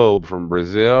the globe from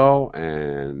Brazil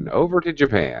and over to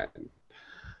Japan.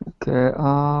 Okay,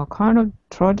 kind of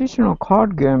traditional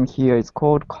card game here is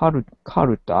called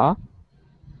Karuta.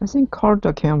 I think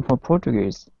Karuta came from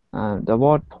Portuguese, the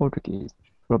word Portuguese,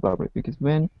 probably, because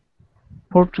when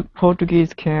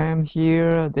Portuguese came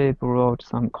here, they brought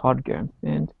some card games,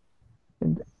 and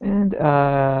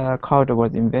Karuta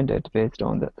was invented based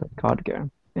on that card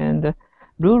game. And the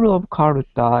rule of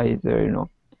Karuta is,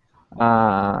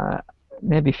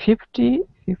 maybe 50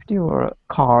 or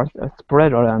cards are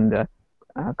spread around the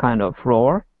kind of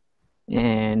floor,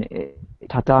 and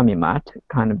tatami mat,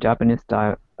 kind of Japanese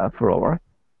style floor.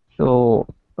 So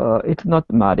it's not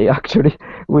muddy actually.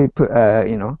 We put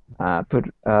put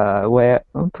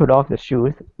off the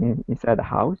shoes inside the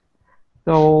house.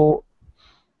 So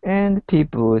and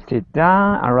people sit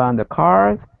down around the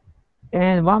cards,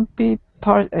 and on the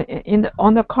card,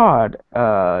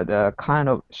 the kind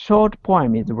of short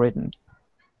poem is written,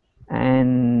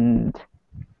 and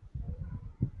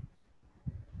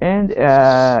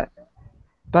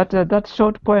but that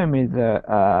short poem is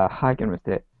how can we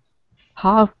say,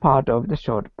 half part of the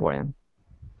short poem,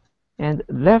 and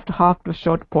left half the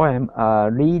short poem,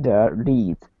 reader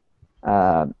reads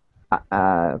kind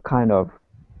of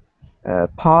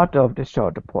part of the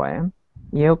short poem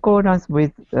in accordance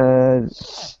with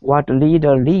what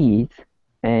reader reads,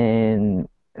 and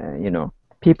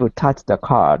people touch the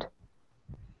card.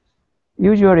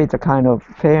 Usually it's a kind of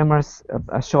famous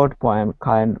short poem,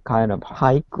 kind of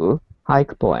haiku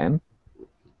poem.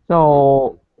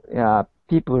 So yeah,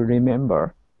 people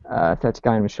remember such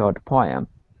kind of short poem.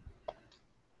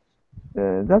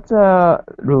 That's a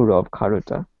rule of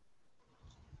Karuta.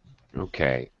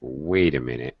 Okay, wait a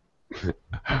minute.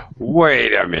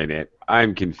 Wait a minute.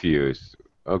 I'm confused.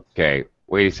 Okay,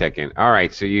 wait a second. All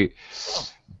right,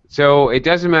 so it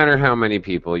doesn't matter how many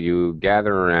people you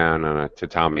gather around on a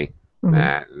tatami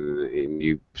mat, and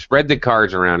you spread the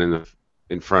cards around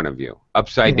in front of you,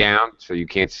 upside down, so you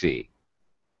can't see.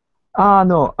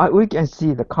 No, we can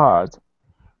see the cards.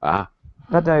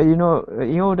 But in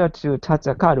order to touch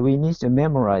a card, we need to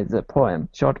memorize the poem,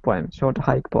 short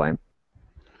haiku poem.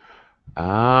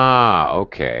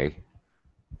 Okay.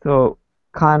 So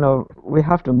kind of we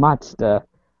have to match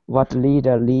what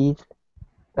reader reads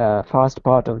the first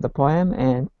part of the poem,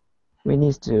 and we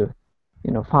need to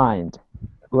find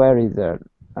where is the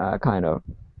kind of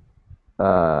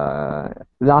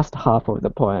last half of the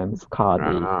poem's card.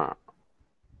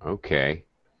 Okay.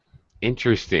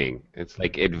 Interesting. It's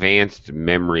like advanced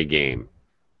memory game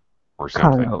or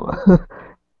Kind something. of.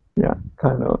 Yeah,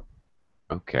 kind of.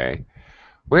 Okay.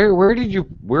 Where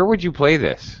would you play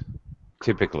this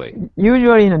typically?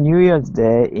 Usually in a New Year's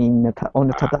Day on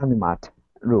the tatami mat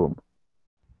room.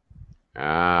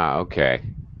 Okay.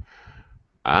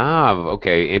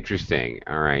 Okay, interesting.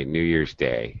 All right, New Year's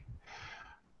Day.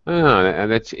 Oh,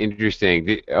 that's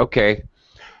interesting. Okay.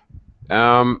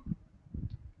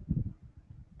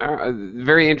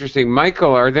 Very interesting.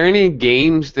 Michael, are there any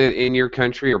games that in your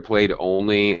country are played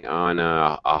only on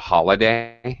a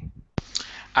holiday?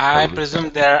 I presume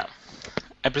there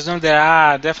I presume there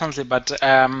are definitely, but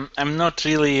I'm not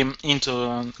really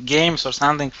into games or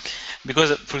something,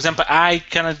 because, for example, I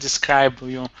cannot describe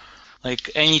you like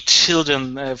any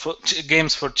children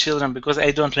games for children because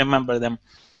I don't remember them.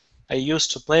 I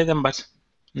used to play them, but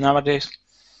nowadays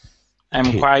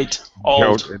I'm quite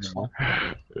old. Don't So anymore.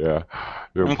 Yeah.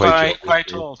 Don't I'm play quite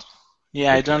children's old.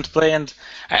 Yeah, I games. don't play, and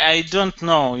I don't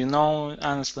know,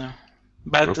 honestly.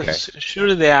 But Okay.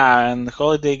 surely they are, and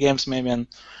holiday games maybe, and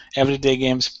everyday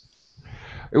games.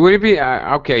 Would it be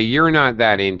okay? You're not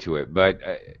that into it, but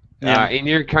Yeah. in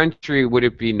your country, would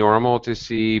it be normal to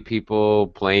see people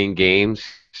playing games,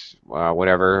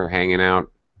 whatever, hanging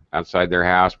out outside their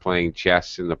house, playing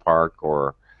chess in the park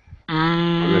or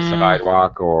on the Mm,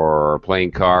 sidewalk, or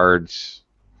playing cards?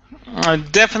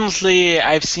 definitely,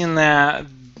 I've seen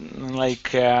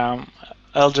like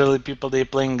elderly people. They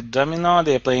playing domino.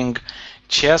 They're playing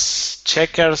chess,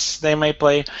 checkers. They may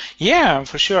play. Yeah,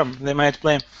 for sure. They might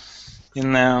play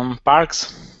in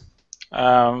parks.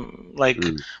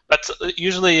 Mm. But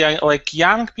usually, like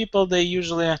young people, they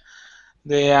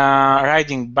are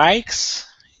riding bikes,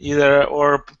 either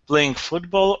or playing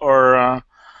football or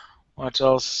what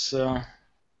else? Uh,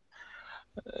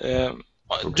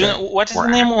 Okay. what is the More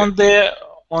name active. on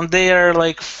their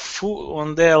like foot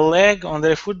on their leg on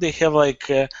their foot? They have like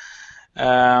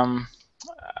um,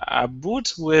 a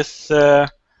boot with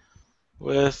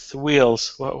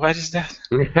wheels. What is that?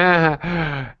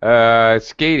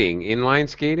 Skating, inline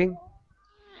skating.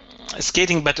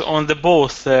 Skating, but on the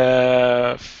both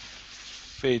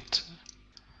feet.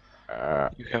 Uh,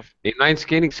 You have Inline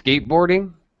skating,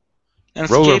 skateboarding, and rollerblading,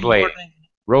 skateboarding.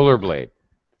 rollerblade.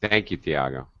 Thank you,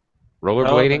 Tiago. Rollerblade.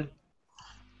 Rollerblading.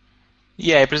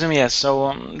 Yeah, I presume yes.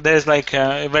 So there's like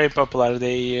very popular.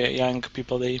 They young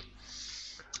people they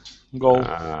go.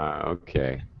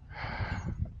 Okay.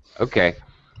 Okay.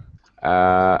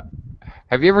 Uh,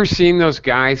 have you ever seen those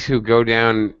guys who go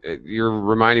down? You're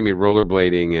reminding me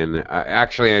rollerblading, and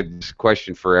actually, I had this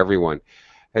question for everyone.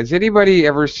 Has anybody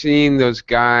ever seen those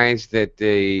guys that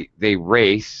they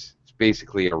race? It's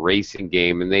basically a racing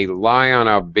game, and they lie on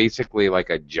a basically like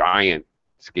a giant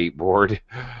skateboard.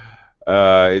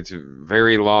 It's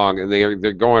very long, and they're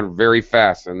going very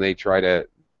fast, and they try to.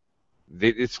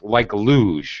 It's like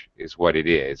luge, is what it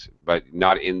is, but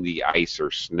not in the ice or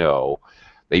snow.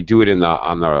 They do it in the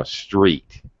on the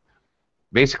street.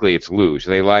 Basically, it's luge.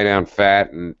 They lie down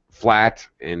flat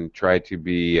and try to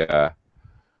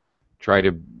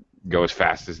go as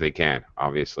fast as they can.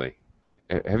 Obviously,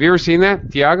 have you ever seen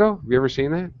that, Tiago? Have you ever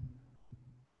seen that?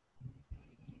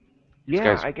 This Yeah,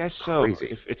 guy's I guess so. crazy.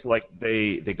 If it's like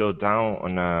they go down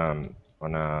on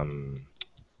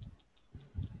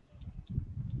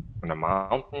on a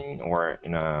mountain or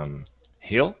in a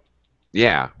hill.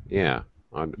 Yeah, yeah,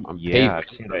 on Yeah, pavement,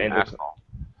 I've seen that, on and asphalt.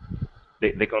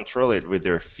 they control it with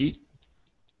their feet.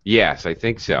 Yes, I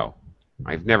think so.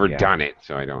 I've never Yeah. done it,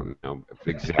 so I don't know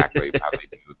exactly how they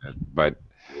do that. But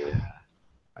Yeah.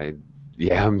 I,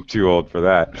 yeah, I'm too old for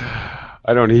that.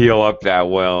 I don't heal up that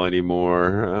well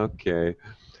anymore. Okay.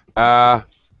 Uh,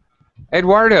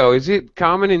 Eduardo, is it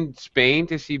common in Spain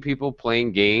to see people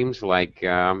playing games like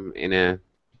in a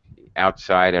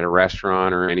outside at a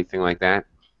restaurant or anything like that?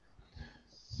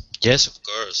 Yes, of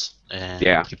course.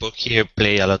 Yeah. People here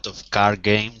play a lot of card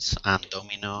games and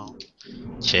domino,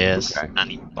 chess, Okay.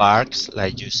 and in parks,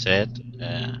 like you said,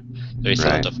 there is a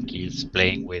lot Right. of kids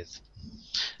playing with.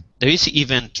 There is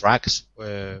even tracks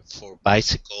for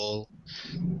bicycle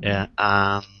and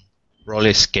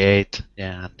roller skate.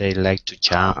 Yeah, and they like to Uh,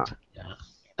 jump in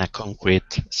a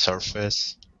concrete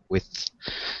surface with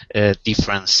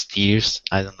different steers.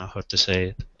 I don't know how to say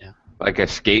it. Yeah. like a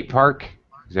skate park?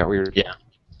 Is that what you're? Yeah.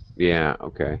 Yeah.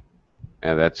 Okay.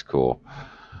 Yeah, that's cool.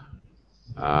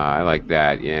 I like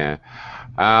that. Yeah.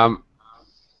 Um,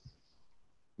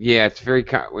 yeah, it's very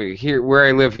here where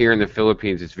I live here in the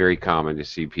Philippines. It's very common to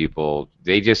see people.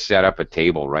 They just set up a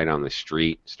table right on the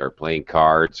street, start playing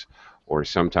cards, or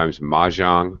sometimes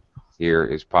mahjong. Here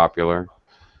is popular.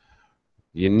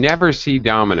 You never see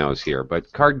dominoes here,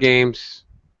 but card games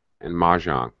and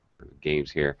mahjong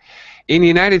games here. In the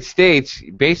United States,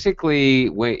 basically,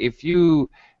 if you're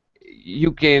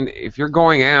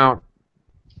going out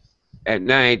at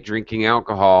night drinking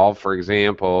alcohol, for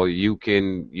example, you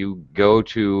can go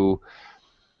to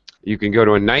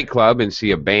a nightclub and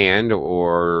see a band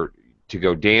or to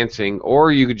go dancing,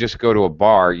 or you could just go to a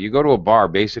bar. You go to a bar,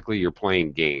 basically you're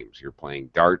playing games. You're playing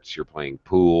darts, you're playing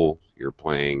pool, you're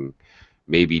playing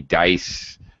maybe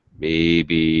dice,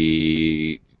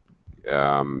 maybe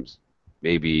um,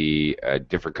 maybe a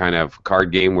different kind of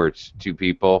card game where it's two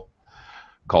people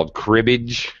called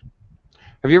cribbage.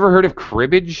 Have you ever heard of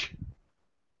cribbage?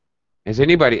 Has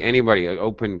anybody, an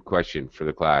open question for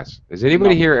the class? Has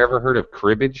anybody here ever heard of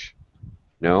cribbage?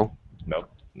 No? Nope,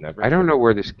 never. I don't know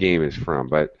where this game is from,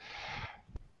 but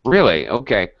really,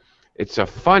 okay. It's a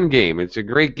fun game. It's a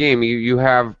great game. You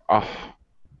have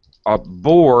a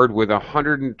board with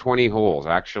 120 holes,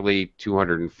 actually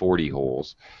 240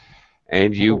 holes,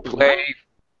 and you peg.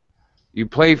 You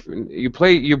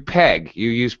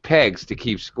use pegs to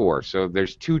keep score. So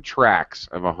there's 2 tracks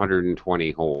of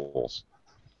 120 holes.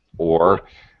 Or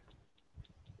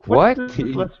what? What's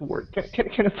this last word? Can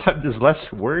I have this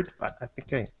last word? I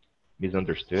think I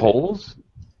misunderstood. Holes?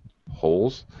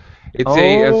 Holes? It's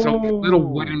a little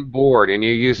wooden board, and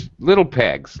you use little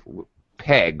pegs. Wooden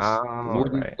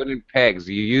pegs.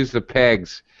 You use the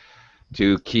pegs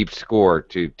to keep score,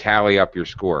 to tally up your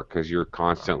score, because you're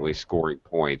constantly scoring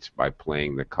points by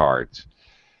playing the cards.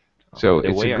 So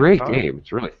it's a great game.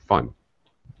 It's really fun.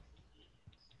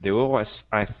 The way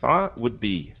I thought would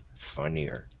be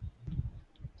funnier.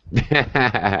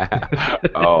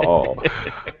 Oh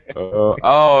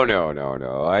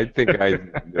no! I think I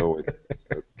know it.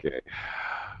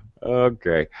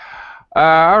 Okay.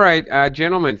 All right,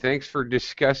 gentlemen. Thanks for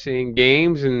discussing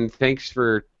games, and thanks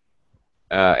for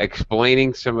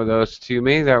explaining some of those to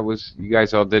me. You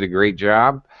guys all did a great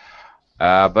job.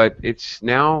 But it's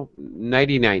now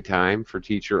nighty-night time for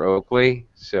Teacher Oakley.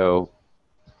 So,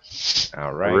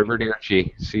 all right.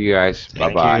 Arrivederci. See you guys.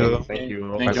 Bye-bye. Thank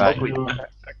you. Thank you.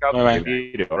 Check out the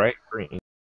video, right? Great.